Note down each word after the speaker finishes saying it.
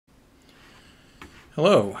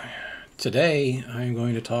Hello. Today I'm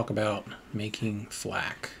going to talk about making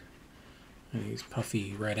flak. These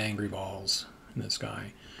puffy red angry balls in the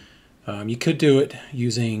sky. You could do it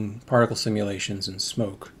using particle simulations and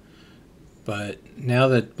smoke, but now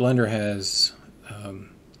that Blender has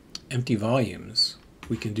empty volumes,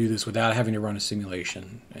 we can do this without having to run a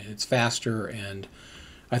simulation. It's faster, and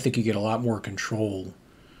I think you get a lot more control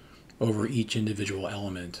over each individual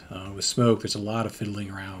element. With smoke, there's a lot of fiddling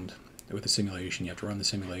around with the simulation. You have to run the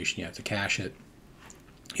simulation, you have to cache it.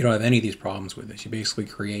 You don't have any of these problems with this. You basically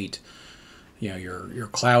create your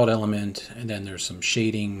cloud element, and then there's some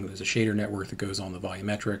shading. There's a shader network that goes on the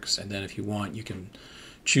volumetrics, and then if you want, you can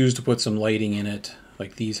choose to put some lighting in it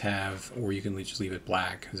like these have, or you can just leave it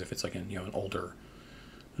black as if it's like an older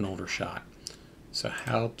shot. So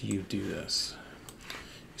how do you do this? You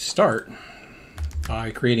start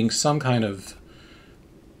by creating some kind of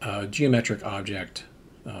geometric object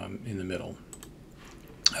in the middle.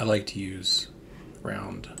 I like to use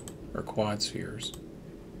round or quad spheres.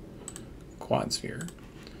 Quad sphere,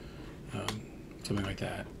 something like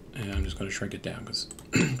that. And I'm just going to shrink it down because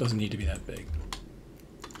it doesn't need to be that big.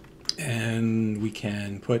 And we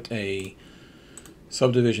can put a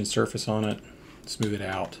subdivision surface on it, smooth it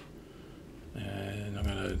out, and I'm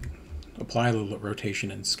going to apply a little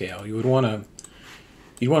rotation and scale. You'd want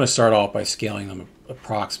to start off by scaling them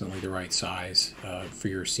approximately the right size for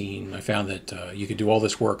your scene. I found that you could do all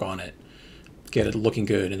this work on it, get it looking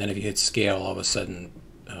good, and then if you hit scale, all of a sudden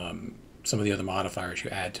some of the other modifiers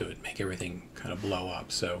you add to it make everything kind of blow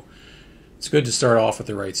up. So it's good to start off with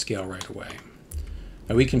the right scale right away.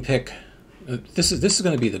 Now we can pick, this is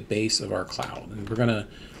going to be the base of our cloud, and we're going to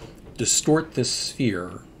distort this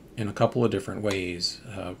sphere in a couple of different ways.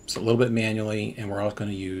 So a little bit manually, and we're also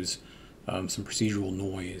going to use some procedural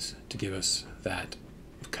noise to give us that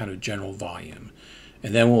kind of general volume.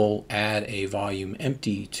 And then we'll add a volume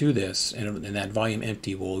empty to this, and that volume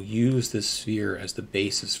empty will use this sphere as the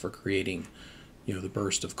basis for creating the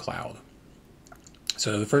burst of cloud.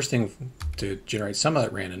 So the first thing to generate some of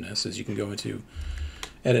that randomness is you can go into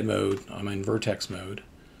edit mode. I'm in vertex mode,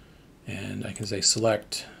 and I can say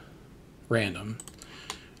select random.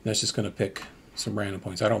 That's just going to pick some random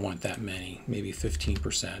points. I don't want that many, maybe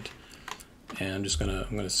 15%. And I'm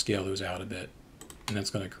going to scale those out a bit, and that's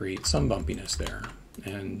going to create some bumpiness there,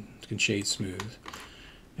 and can shade smooth.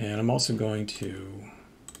 And I'm also going to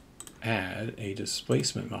add a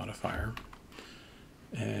displacement modifier,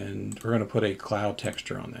 and we're going to put a cloud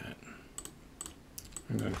texture on that.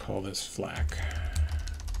 I'm going to call this flak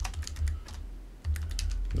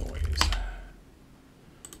noise.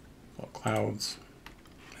 Call it clouds,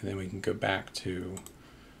 and then we can go back to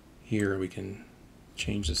here. We can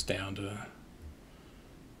change this down to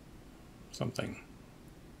something.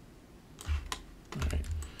 All right.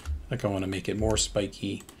 Like I want to make it more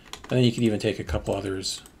spiky. And then you can even take a couple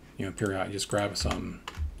others, periodically, just grab some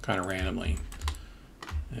kind of randomly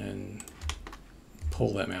and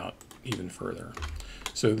pull them out even further.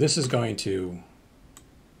 So this is going to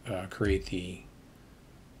create the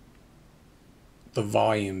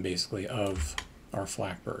volume basically of our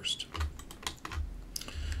flak burst.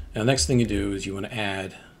 Now the next thing you do is you want to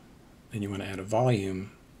add a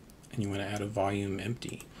volume, and you want to add a volume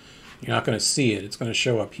empty. You're not going to see it, it's going to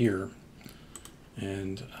show up here.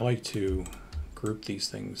 And I like to group these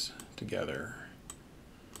things together.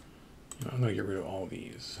 I'm going to get rid of all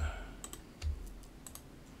these.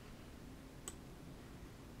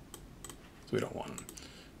 So we don't want them.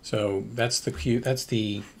 So that's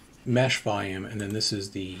the mesh volume, and then this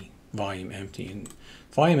is the volume empty. And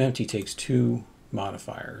volume empty takes two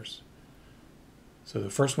modifiers. So the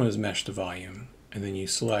first one is mesh to volume, and then you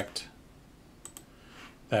select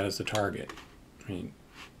that as the target. And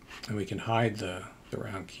we can hide the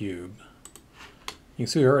round cube. You can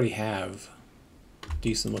see we already have a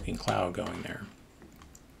decent looking cloud going there.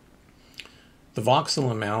 The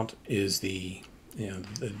voxel amount is the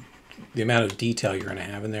amount of detail you're going to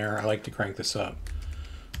have in there. I like to crank this up.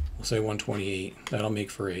 We'll say 128. That'll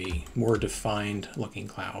make for a more defined looking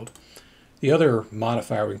cloud. The other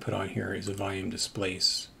modifier we can put on here is a volume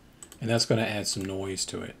displace, and that's going to add some noise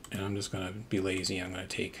to it. And I'm just going to be lazy. I'm going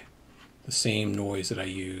to take the same noise that I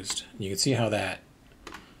used. And you can see how that,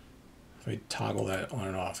 if I toggle that on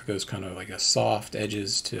and off, it goes kind of like a soft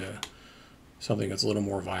edges to something that's a little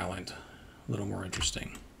more violent, a little more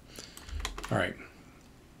interesting. All right.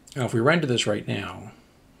 Now if we render this right now,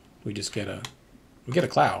 we just get a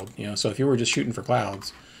cloud. So if you were just shooting for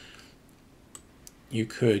clouds, you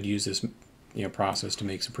could use this process to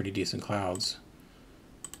make some pretty decent clouds.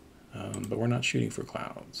 But we're not shooting for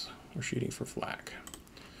clouds. We're shooting for flak.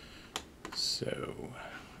 So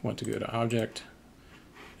I want to go to Object,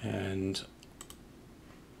 And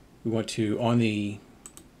we want to, on the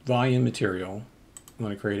volume material, we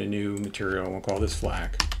want to create a new material. We'll call this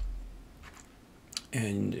flak.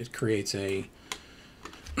 And it creates a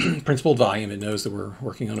principled volume. It knows that we're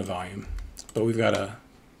working on a volume. But we've got to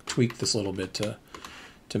tweak this a little bit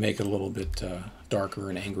to make it a little bit darker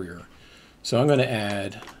and angrier. So I'm going to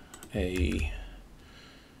add a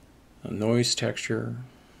noise texture.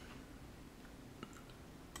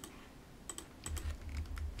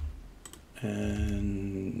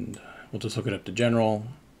 And we'll just hook it up to general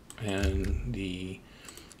and the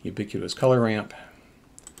ubiquitous color ramp,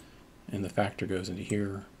 and the factor goes into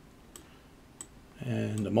here,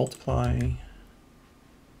 and the multiply, and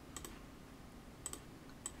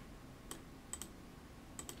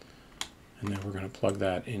then we're going to plug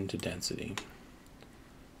that into density.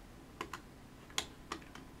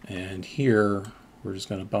 And here we're just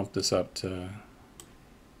going to bump this up to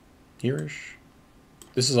here-ish.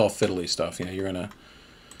 This is all fiddly stuff. You know, you're going to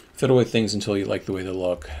fiddle with things until you like the way they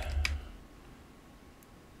look.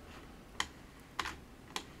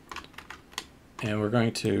 And we're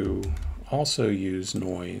going to also use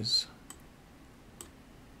noise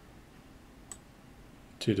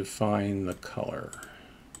to define the color.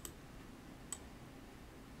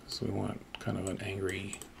 So we want kind of an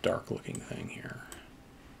angry, dark looking thing here.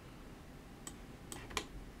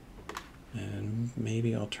 And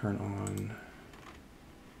maybe I'll turn on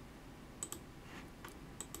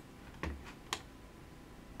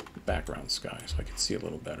background sky so I can see a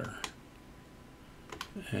little better.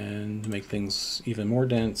 And make things even more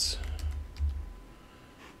dense.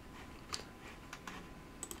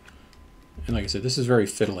 And like I said, this is very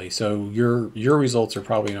fiddly, so your results are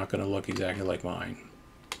probably not going to look exactly like mine.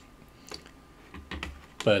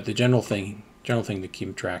 But the general thing to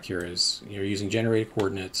keep track here is you're using generated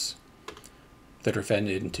coordinates that are fed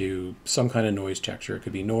into some kind of noise texture. It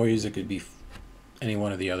could be noise, it could be any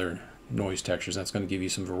one of the other noise textures. That's going to give you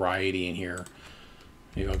some variety in here.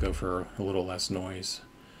 Maybe I'll go for a little less noise.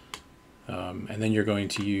 And then you're going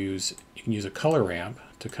to you can use a color ramp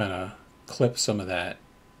to kind of clip some of that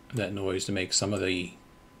noise to make some of the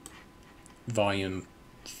volume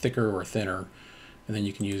thicker or thinner. And then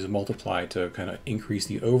you can use a multiply to kind of increase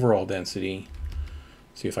the overall density.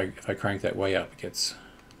 See, if I crank that way up, it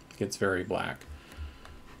gets very black.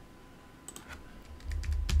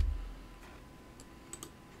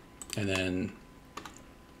 And then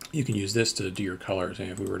you can use this to do your colors. And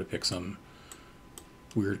if we were to pick some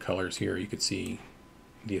weird colors here, you could see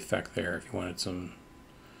the effect there if you wanted some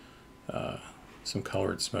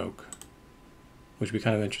colored smoke, which would be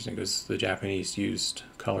kind of interesting because the Japanese used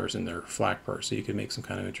colors in their flak burst, so you could make some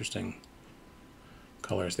kind of interesting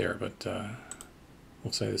colors there. But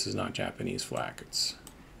we'll say this is not Japanese flak, it's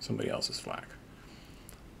somebody else's flak.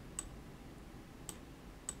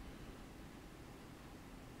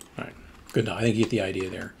 All right, good enough. I think you get the idea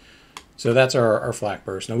there. So that's our flak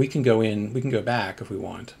burst. Now we can go back if we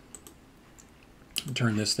want, and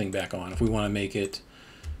turn this thing back on. If we want to make it,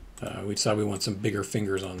 we decide we want some bigger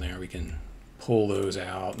fingers on there, we can pull those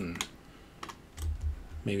out and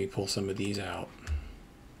maybe pull some of these out.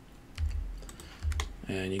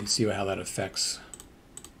 And you can see how that affects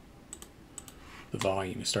the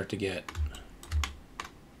volume. You start to get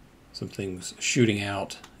some things shooting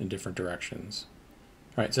out in different directions.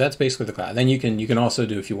 All right, so that's basically the cloud. Then you can also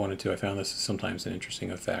do, if you wanted to, I found this is sometimes an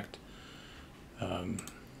interesting effect,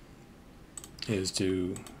 is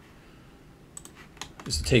to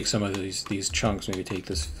take some of these chunks, maybe take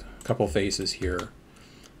this couple faces here,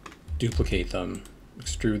 duplicate them,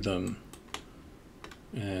 extrude them,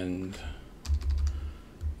 and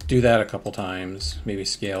do that a couple times, maybe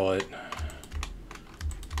scale it.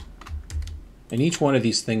 And each one of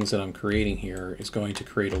these things that I'm creating here is going to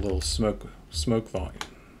create a little smoke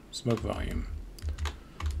volume.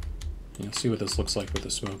 And you'll see what this looks like with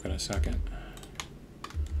the smoke in a second.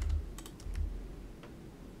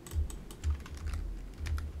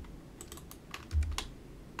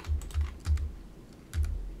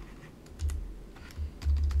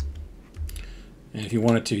 And if you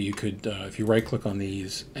wanted to, you could, if you right-click on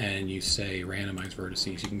these and you say randomize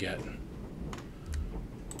vertices, you can get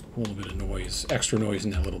a little bit of noise, extra noise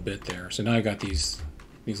in that little bit there. So now I've got these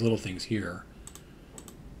little things here,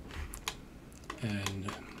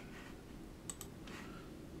 and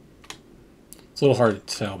it's a little hard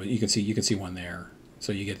to tell, but you can see one there.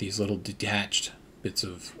 So you get these little detached bits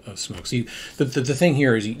of smoke. So the thing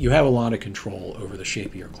here is you have a lot of control over the shape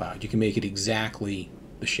of your cloud. You can make it exactly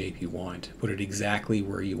the shape you want, put it exactly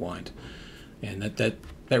where you want, and that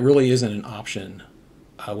really isn't an option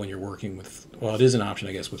when you're working with, well, it is an option,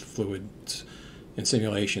 I guess, with fluids in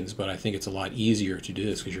simulations, but I think it's a lot easier to do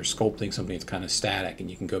this because you're sculpting something that's kind of static,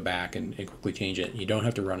 and you can go back and quickly change it. You don't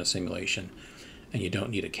have to run a simulation, and you don't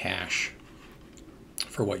need a cache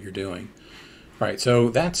for what you're doing. All right, so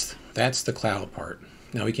that's the cloud part.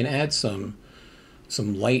 Now we can add some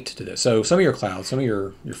light to this. So some of your clouds, some of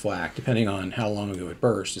your flak, depending on how long ago it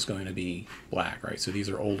burst, is going to be black, right? So these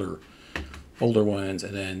are older ones,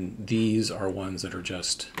 and then these are ones that are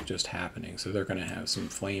just happening. So they're going to have some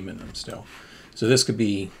flame in them still. So this could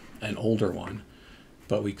be an older one,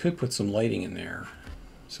 but we could put some lighting in there.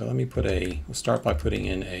 So let me we'll start by putting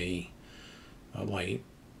in a light,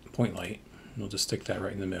 point light. We'll just stick that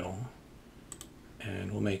right in the middle,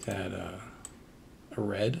 and we'll make that a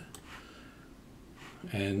red.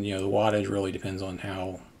 And you know, the wattage really depends on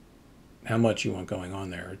how much you want going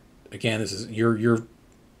on there. Again, this is your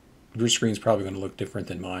screen's probably going to look different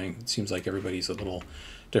than mine. It seems like everybody's a little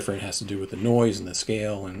different. It has to do with the noise and the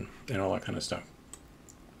scale and all that kind of stuff.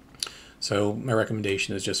 So my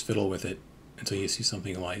recommendation is just fiddle with it until you see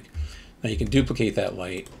something you like. Now you can duplicate that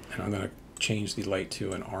light, and I'm going to change the light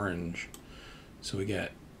to an orange, so we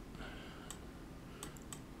get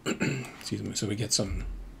excuse me, so we get some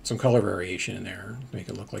color variation in there, make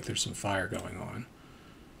it look like there's some fire going on.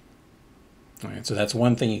 All right, so that's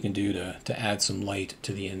one thing you can do to add some light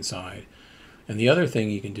to the inside. And the other thing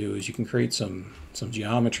you can do is you can create some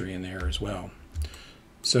geometry in there as well.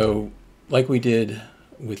 So like we did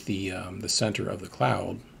with the center of the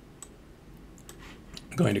cloud,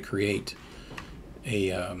 I'm going to create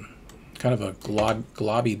a kind of a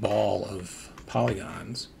globby ball of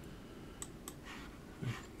polygons.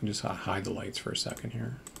 I can just hide the lights for a second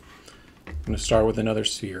here. I'm going to start with another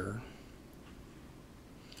sphere.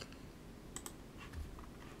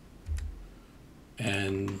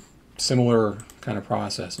 And similar kind of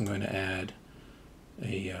process, I'm going to add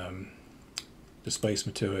a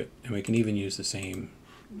displacement to it, and we can even use the same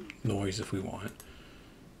noise if we want.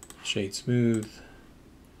 Shade smooth.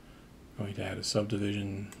 I'm going to add a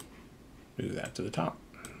subdivision, move that to the top,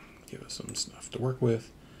 give us some stuff to work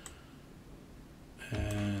with.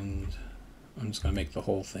 And I'm just going to make the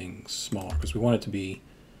whole thing smaller because we want it to be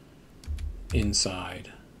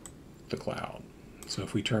inside the cloud. So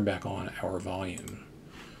if we turn back on our volume,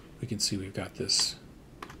 we can see we've got this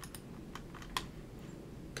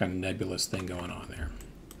kind of nebulous thing going on there.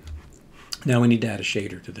 Now we need to add a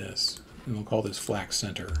shader to this, and we'll call this flak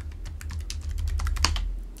center.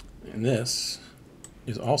 And this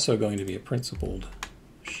is also going to be a principled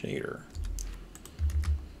shader.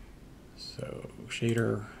 So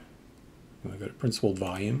shader, I'm going to go to principled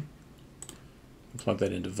volume, and plug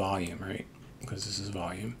that into volume, right? Because this is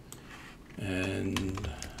volume. And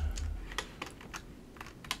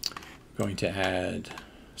I'm going to add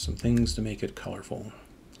some things to make it colorful.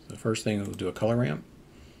 So the first thing, we'll do a color ramp.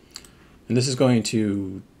 And this is going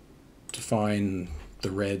to define the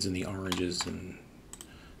reds and the oranges and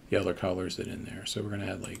the other colors that are in there. So we're going to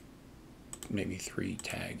add like maybe 3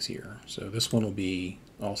 tags here. So this one will be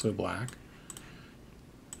also black.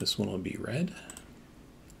 This one will be red.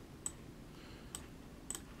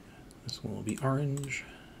 This one will be orange.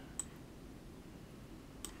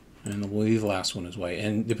 And we'll leave the last one as white.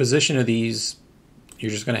 And the position of these,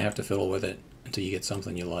 you're just going to have to fiddle with it until you get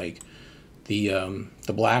something you like. The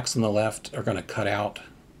blacks on the left are going to cut out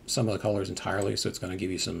some of the colors entirely, so it's going to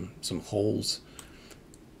give you some holes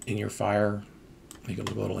in your fire, make it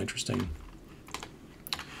look a little interesting.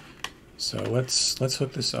 So let's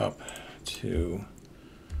hook this up to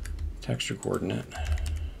texture coordinate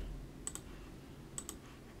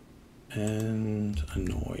and a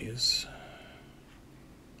noise.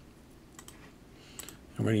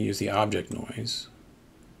 I'm going to use the object noise,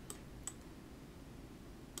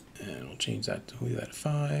 and we'll change that to leave that at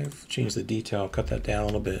 5. Change the detail, cut that down a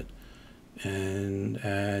little bit, and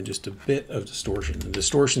add just a bit of distortion. The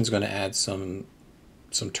distortion is going to add some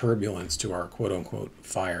turbulence to our quote-unquote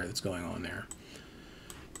fire that's going on there.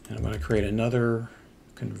 And I'm going to create another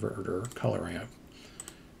converter color ramp,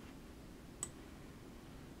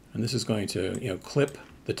 and this is going to clip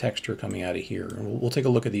the texture coming out of here. And we'll take a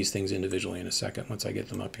look at these things individually in a second once I get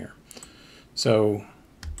them up here. So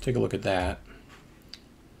take a look at that.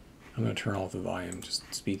 I'm going to turn off the volume,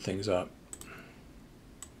 just speed things up.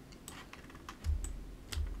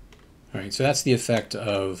 All right, so that's the effect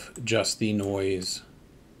of just the noise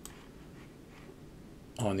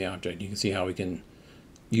on the object. You can see how we can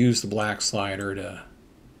use the black slider to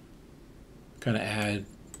kind of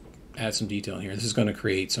add some detail in here. This is going to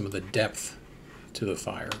create some of the depth to the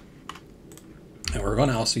fire. And we're going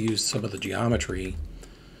to also use some of the geometry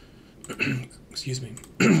excuse me,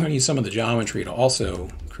 we're going to use some of the geometry to also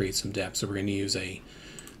create some depth. So we're going to use a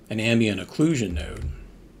an ambient occlusion node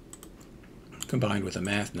combined with a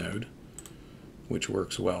math node, which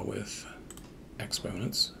works well with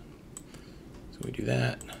exponents. So we do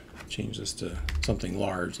that, change this to something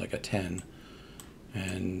large like a 10,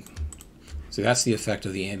 and so that's the effect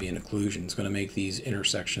of the ambient occlusion. It's going to make these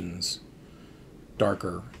intersections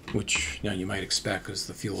darker, which you might expect because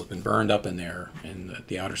the fuel has been burned up in there, and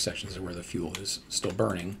the outer sections are where the fuel is still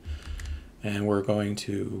burning. And we're going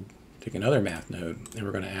to take another math node and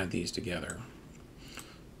we're going to add these together.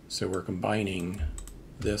 So we're combining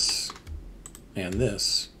this and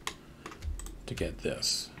this to get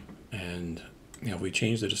this. And if we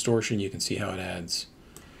change the distortion, you can see how it adds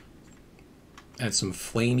some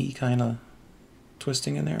flamey kind of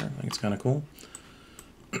twisting in there. I think it's kind of cool.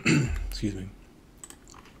 Excuse me.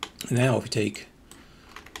 Now if we take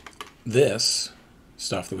this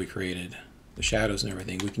stuff that we created, the shadows and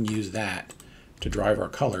everything, we can use that to drive our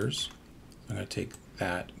colors. I'm going to take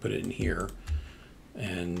that, put it in here,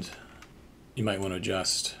 and you might want to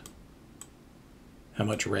adjust how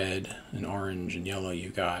much red and orange and yellow you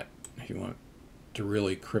got. If you want to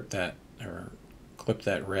really clip that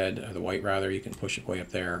red, or the white rather, you can push it way up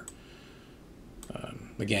there.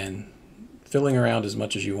 Again, filling around as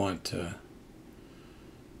much as you want to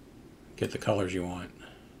get the colors you want.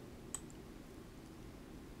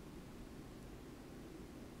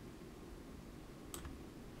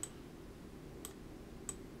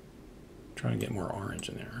 Trying to get more orange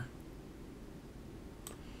in there.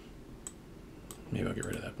 Maybe I'll get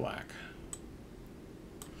rid of that black.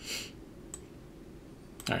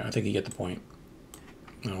 Alright, I think you get the point.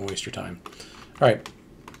 I don't waste your time. Alright,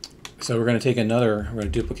 so we're going to take we're going to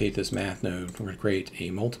duplicate this math node. We're going to create a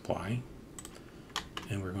multiply,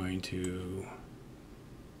 and we're going to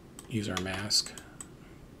use our mask,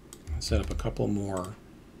 set up a couple more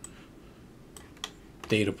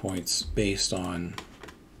data points based on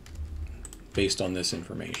this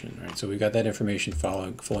information. Right? So we've got that information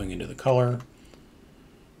flowing into the color.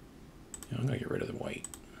 I'm going to get rid of the white.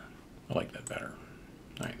 I like that better.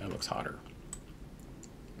 All right, that looks hotter.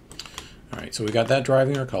 All right, so we got that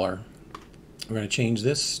driving our color. We're going to change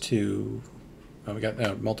this to, we got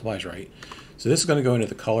that multiplies right. So this is going to go into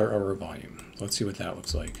the color over volume. Let's see what that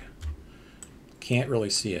looks like. Can't really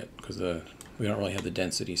see it because we don't really have the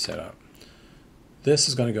density set up. This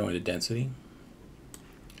is going to go into density,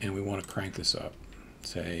 and we want to crank this up,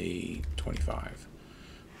 say 25.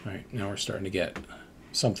 All right, now we're starting to get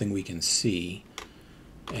something we can see,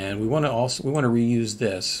 and we want to reuse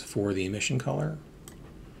this for the emission color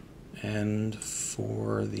and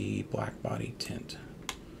for the black body tint.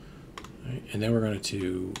 All right, and then we're going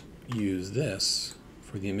to use this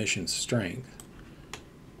for the emission strength,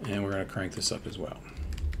 and we're going to crank this up as well.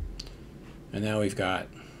 And now we've got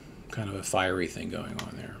kind of a fiery thing going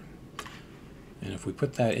on there. And if we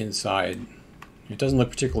put that inside, it doesn't look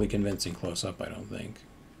particularly convincing close up, I don't think,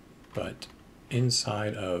 but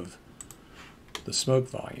inside of the smoke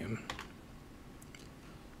volume,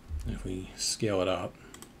 if we scale it up,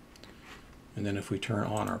 and then if we turn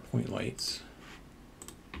on our point lights,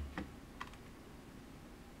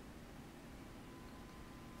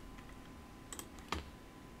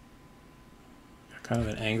 kind of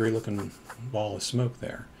an angry looking ball of smoke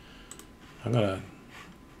there. I'm going to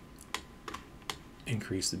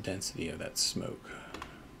increase the density of that smoke.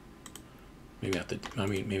 Maybe not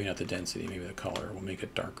the density, maybe the color. We'll make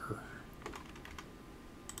it darker.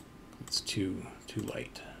 It's too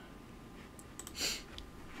light.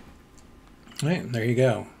 All right, there you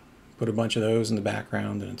go. Put a bunch of those in the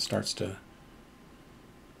background, and it starts to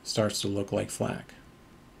look like flak.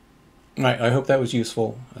 All right, I hope that was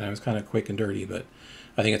useful. That was kind of quick and dirty, but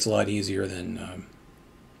I think it's a lot easier than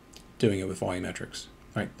doing it with volumetrics.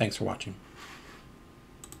 All right, thanks for watching.